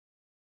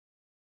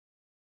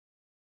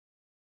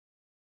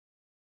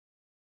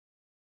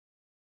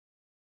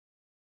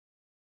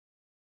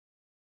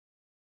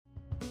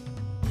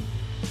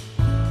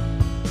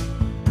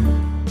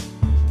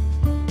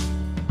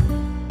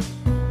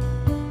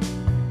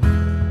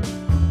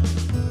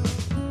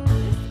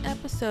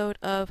episode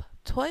of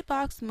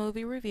ToiBox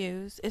Movie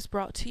Reviews is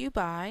brought to you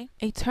by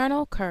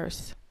Eternal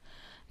Curse.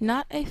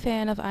 Not a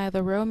fan of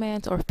either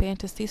romance or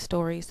fantasy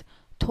stories,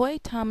 Toi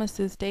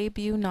Thomas's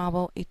debut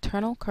novel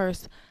Eternal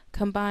Curse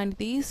combined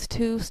these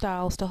two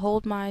styles to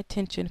hold my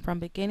attention from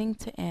beginning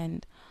to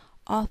end.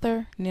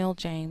 Author Neil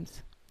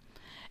James.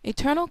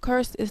 Eternal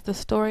Curse is the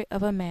story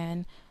of a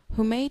man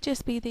who may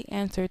just be the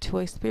answer to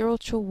a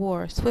spiritual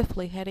war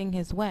swiftly heading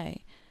his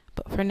way,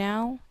 but for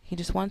now, he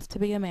just wants to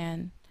be a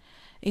man.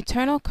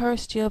 Eternal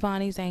Curse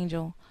Giovanni's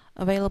Angel,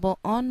 available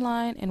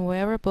online and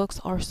wherever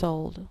books are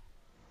sold.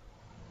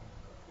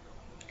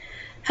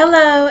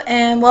 Hello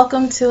and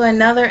welcome to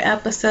another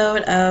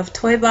episode of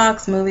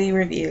ToiBox Movie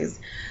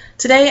Reviews.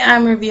 Today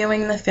I'm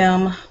reviewing the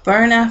film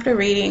Burn After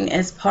Reading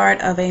as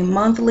part of a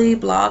monthly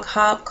blog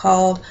hop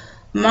called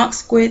Mock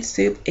Squid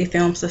Soup, a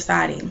Film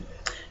Society.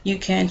 You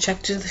can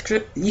check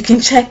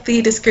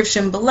the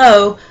description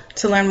below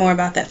to learn more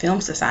about that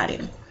film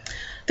society.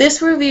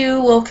 This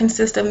review will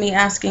consist of me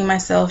asking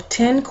myself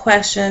 10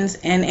 questions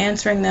and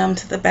answering them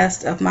to the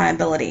best of my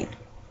ability.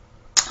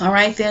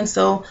 Alright then,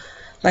 so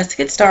let's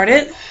get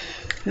started.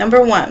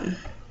 Number 1.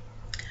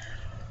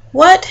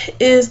 What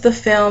is the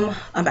film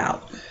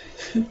about?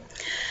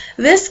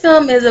 This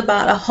film is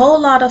about a whole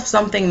lot of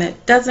something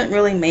that doesn't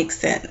really make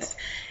sense.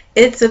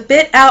 It's a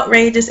bit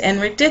outrageous and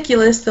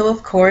ridiculous, though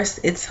of course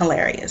it's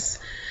hilarious.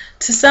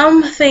 To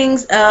sum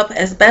things up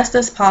as best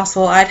as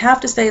possible, I'd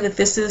have to say that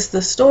this is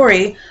the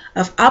story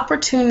of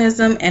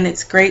opportunism and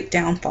its great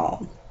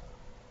downfall.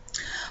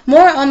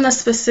 More on the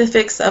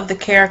specifics of the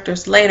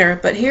characters later,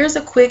 but here's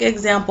a quick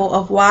example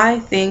of why I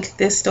think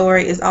this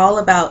story is all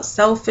about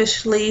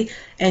selfishly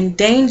and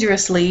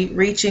dangerously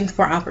reaching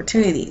for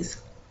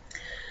opportunities.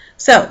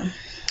 So,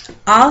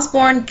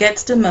 Osborne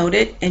gets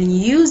demoted and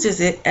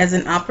uses it as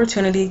an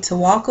opportunity to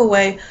walk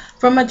away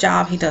from a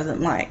job he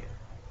doesn't like.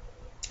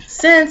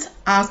 Since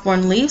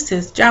Osborne leaves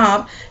his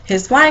job,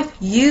 his wife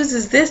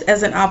uses this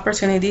as an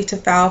opportunity to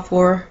file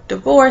for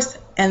divorce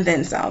and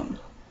then some.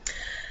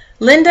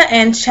 Linda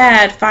and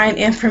Chad find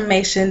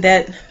information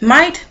that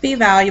might be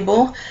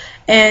valuable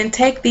and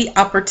take the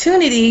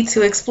opportunity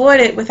to exploit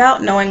it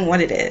without knowing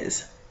what it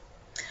is.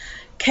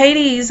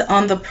 Katie's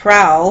on the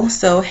prowl,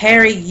 so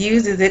Harry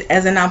uses it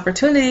as an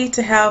opportunity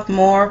to have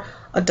more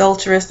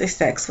adulterous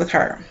sex with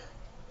her.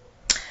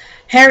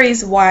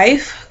 Harry's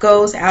wife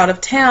goes out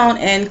of town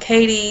and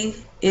Katie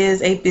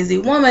is a busy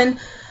woman,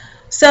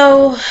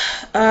 so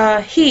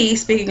he,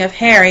 speaking of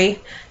Harry,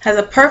 has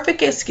a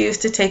perfect excuse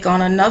to take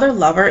on another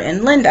lover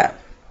in Linda.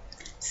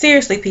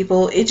 Seriously,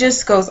 people, it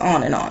just goes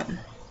on and on.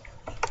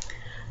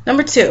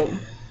 Number 2.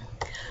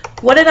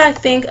 What did I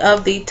think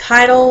of the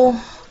title,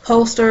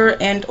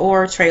 poster, and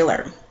or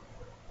trailer?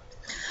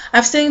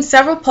 I've seen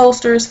several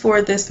posters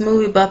for this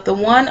movie, but the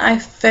one I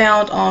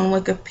found on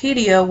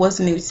Wikipedia was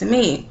new to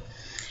me.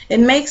 It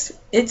makes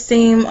it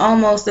seem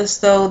almost as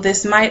though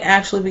this might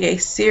actually be a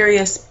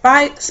serious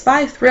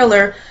spy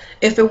thriller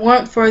if it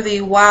weren't for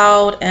the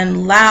wild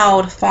and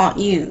loud font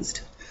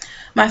used.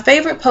 My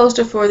favorite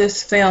poster for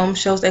this film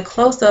shows a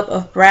close-up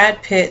of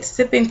Brad Pitt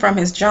sipping from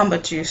his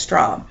Jamba Juice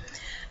straw.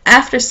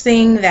 After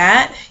seeing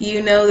that,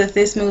 you know that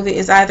this movie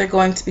is either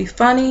going to be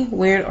funny,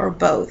 weird, or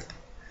both.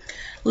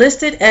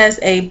 Listed as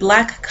a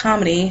black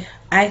comedy,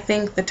 I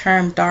think the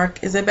term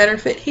dark is a better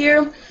fit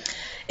here.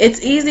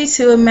 It's easy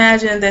to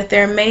imagine that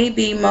there may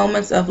be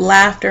moments of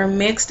laughter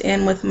mixed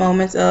in with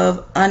moments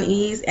of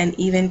unease and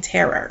even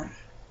terror.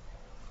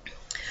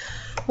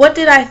 What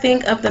did I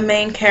think of the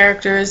main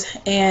characters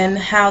and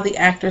how the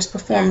actors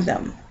performed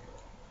them?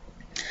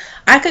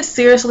 I could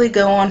seriously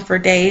go on for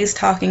days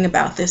talking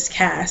about this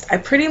cast. I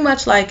pretty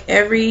much like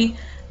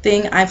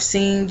everything I've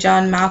seen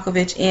John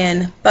Malkovich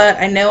in, but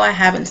I know I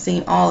haven't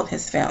seen all of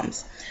his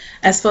films.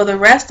 As for the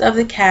rest of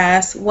the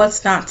cast,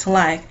 what's not to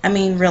like? I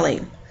mean,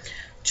 really.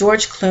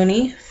 George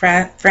Clooney,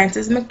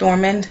 Frances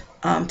McDormand,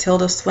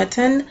 Tilda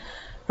Swinton,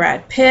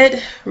 Brad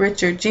Pitt,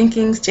 Richard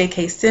Jenkins,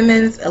 J.K.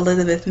 Simmons,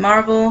 Elizabeth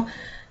Marvel,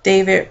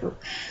 David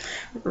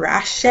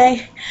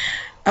Rasche.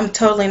 I'm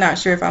totally not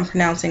sure if I'm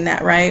pronouncing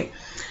that right.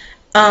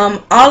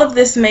 All of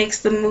this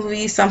makes the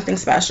movie something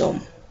special.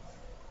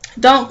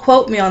 Don't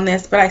quote me on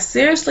this, but I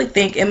seriously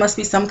think it must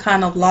be some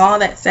kind of law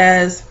that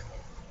says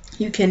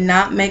you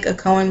cannot make a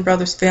Coen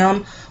Brothers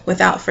film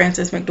without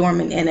Frances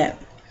McDormand in it.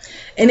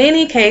 In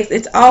any case,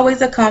 it's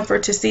always a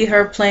comfort to see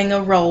her playing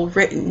a role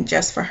written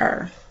just for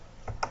her.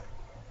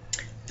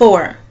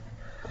 4.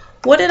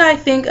 What did I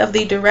think of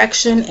the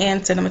direction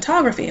and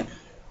cinematography?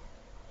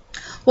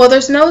 Well,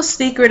 there's no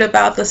secret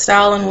about the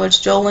style in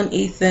which Joel and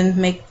Ethan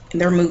make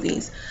their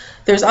movies.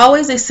 There's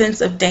always a sense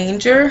of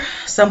danger,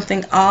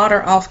 something odd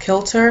or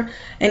off-kilter,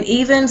 and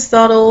even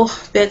subtle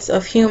bits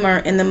of humor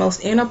in the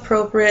most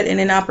inappropriate and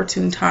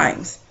inopportune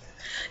times.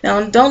 Now,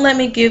 don't let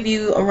me give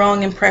you a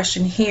wrong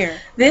impression here.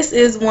 This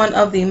is one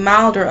of the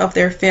milder of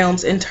their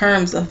films in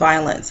terms of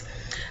violence.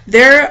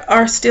 There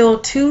are still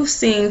 2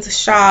 scenes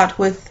shot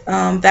with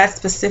that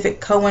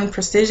specific Coen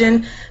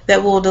precision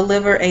that will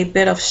deliver a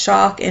bit of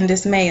shock and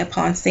dismay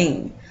upon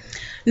seeing.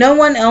 No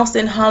one else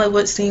in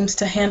Hollywood seems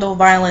to handle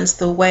violence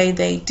the way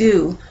they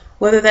do,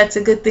 Whether that's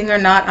a good thing or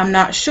not, I'm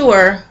not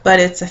sure, but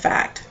it's a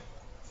fact.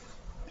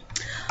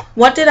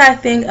 What did I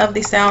think of the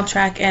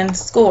soundtrack and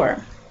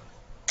score?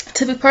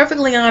 To be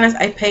perfectly honest,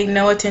 I paid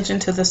no attention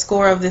to the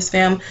score of this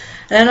film,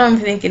 and I don't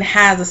even think it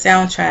has a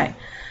soundtrack.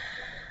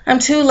 I'm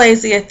too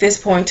lazy at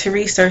this point to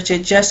research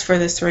it just for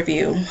this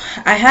review.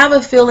 I have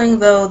a feeling,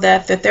 though,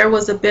 that there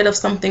was a bit of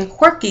something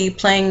quirky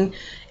playing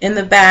in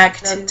the back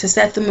to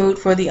set the mood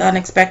for the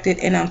unexpected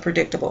and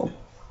unpredictable.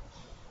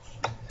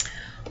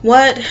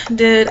 What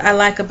did I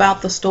like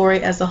about the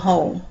story as a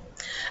whole?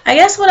 I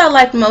guess what I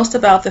liked most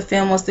about the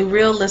film was the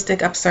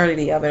realistic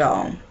absurdity of it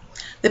all.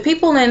 The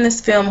people in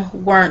this film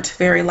weren't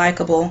very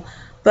likable,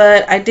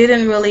 but I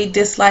didn't really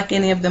dislike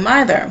any of them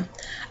either.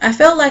 I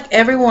felt like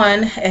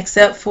everyone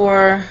except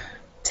for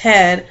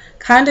Ted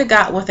kind of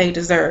got what they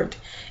deserved.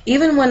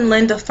 Even when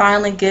Linda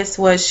finally gets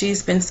what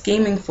she's been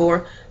scheming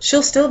for,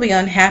 she'll still be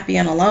unhappy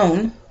and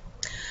alone.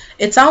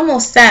 It's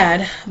almost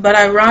sad, but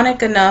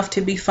ironic enough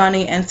to be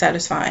funny and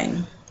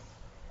satisfying.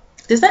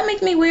 Does that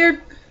make me weird?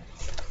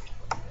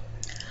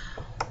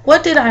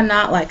 What did I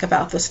not like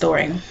about the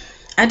story?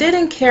 I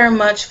didn't care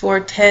much for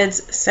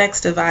Ted's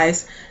sex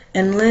device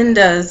and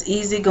Linda's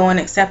easygoing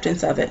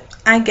acceptance of it.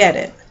 I get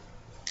it.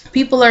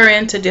 People are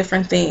into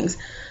different things,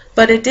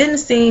 but it didn't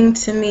seem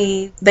to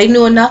me they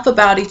knew enough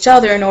about each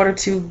other in order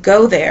to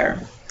go there.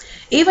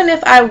 Even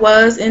if I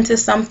was into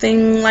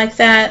something like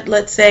that,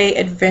 let's say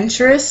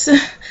adventurous,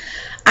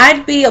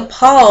 I'd be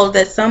appalled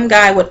that some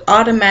guy would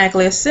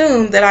automatically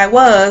assume that I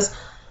was,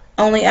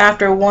 only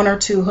after one or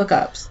two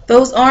hookups.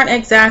 Those aren't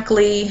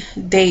exactly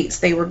dates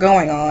they were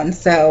going on,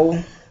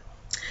 so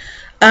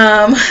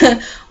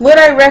would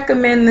I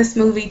recommend this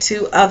movie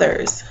to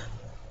others?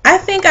 I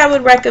think I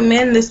would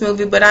recommend this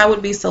movie, but I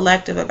would be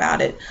selective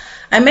about it.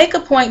 I make a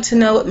point to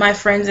know what my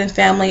friends and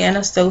family and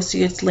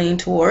associates lean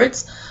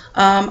towards.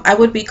 I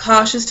would be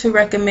cautious to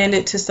recommend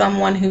it to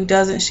someone who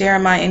doesn't share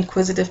my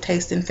inquisitive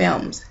taste in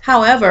films.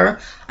 However,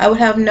 I would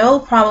have no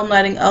problem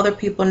letting other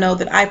people know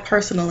that I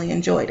personally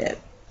enjoyed it.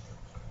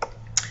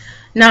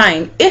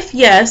 9. If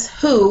yes,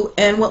 who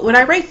and what would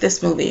I rate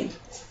this movie?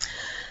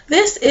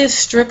 This is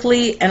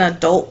strictly an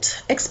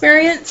adult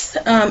experience.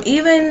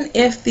 Even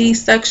if the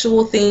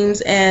sexual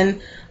themes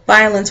and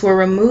violence were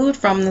removed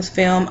from this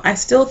film, I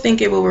still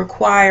think it will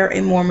require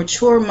a more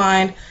mature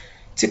mind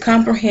to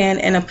comprehend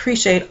and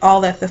appreciate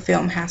all that the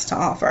film has to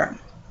offer.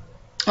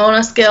 On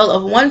a scale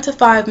of 1 to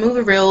 5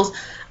 movie reels,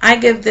 I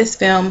give this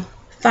film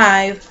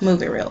 5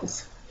 movie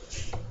reels.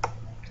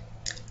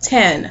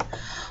 10.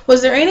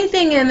 Was there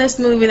anything in this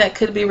movie that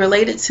could be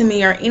related to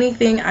me or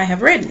anything I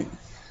have written?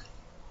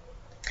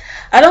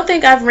 I don't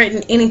think I've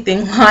written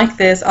anything like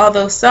this,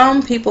 although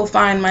some people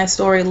find my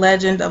story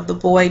Legend of the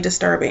Boy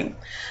disturbing.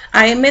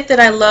 I admit that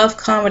I love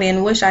comedy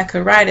and wish I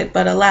could write it,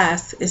 but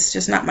alas, it's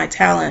just not my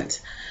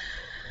talent.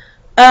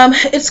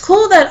 It's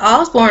cool that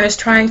Osborne is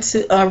trying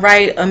to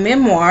write a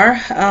memoir,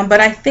 but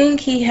I think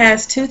he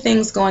has 2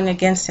 things going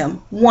against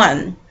him.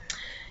 1,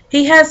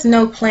 he has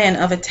no plan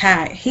of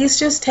attack. He's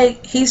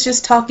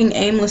just talking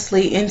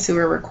aimlessly into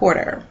a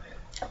recorder.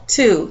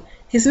 2,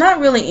 he's not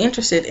really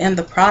interested in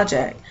the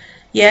project.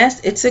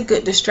 Yes, it's a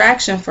good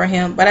distraction for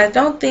him, but I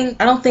don't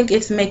think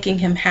it's making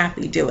him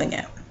happy doing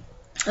it.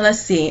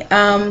 Let's see.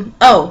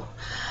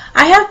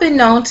 I have been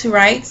known to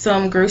write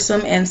some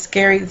gruesome and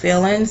scary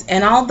villains,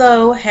 and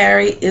although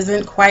Harry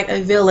isn't quite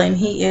a villain,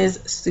 he is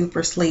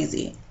super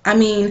sleazy. I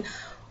mean,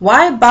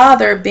 why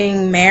bother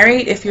being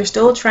married if you're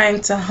still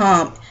trying to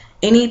hump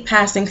any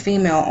passing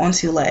female on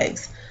 2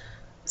 legs?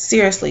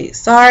 Seriously,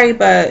 sorry,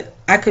 but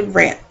I could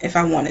rant if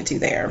I wanted to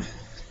there.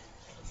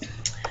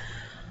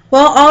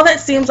 Well, all that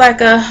seems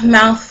like a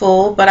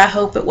mouthful, but I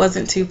hope it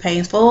wasn't too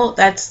painful.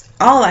 That's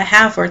all I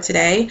have for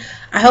today.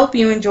 I hope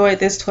you enjoyed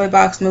this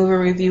ToiBox movie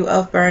review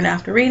of Burn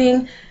After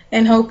Reading,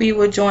 and hope you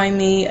would join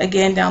me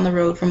again down the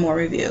road for more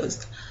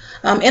reviews.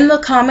 In the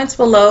comments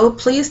below,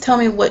 please tell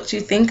me what you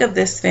think of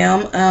this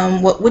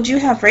film. What would you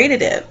have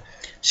rated it?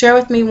 Share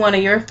with me one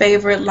of your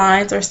favorite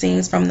lines or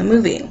scenes from the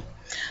movie.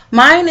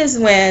 Mine is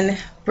when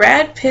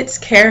Brad Pitt's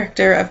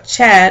character of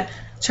Chad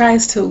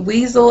tries to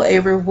weasel a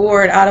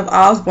reward out of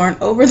Osborne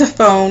over the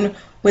phone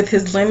with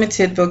his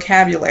limited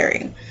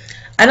vocabulary.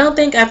 I don't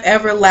think I've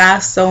ever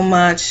laughed so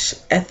much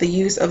at the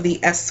use of the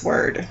S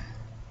word.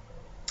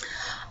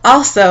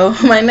 Also,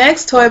 my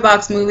next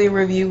ToiBox movie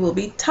review will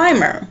be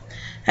Timer.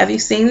 Have you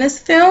seen this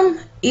film?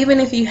 Even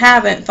if you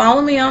haven't,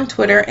 follow me on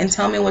Twitter and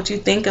tell me what you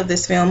think of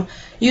this film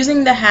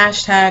using the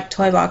hashtag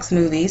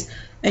ToiBoxMovies,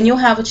 and you'll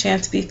have a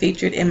chance to be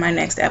featured in my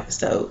next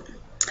episode.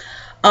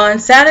 On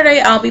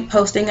Saturday, I'll be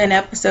posting an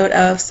episode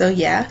of So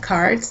Yeah,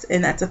 Cards,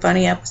 and that's a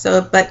funny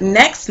episode. But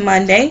next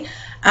Monday,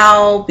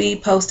 I'll be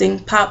posting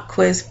Pop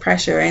Quiz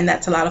Pressure, and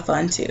that's a lot of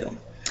fun too.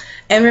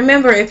 And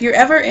remember, if you're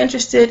ever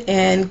interested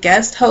in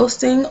guest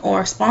hosting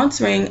or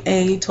sponsoring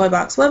a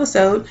ToiBox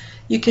webisode,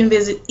 you can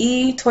visit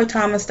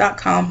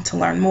toithomas.com to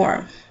learn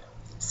more.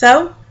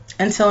 So,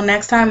 until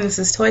next time, this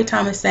is Toi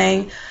Thomas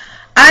saying,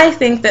 I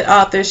think that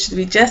authors should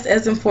be just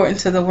as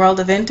important to the world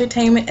of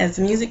entertainment as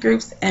music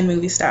groups and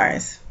movie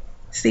stars.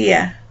 See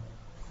ya.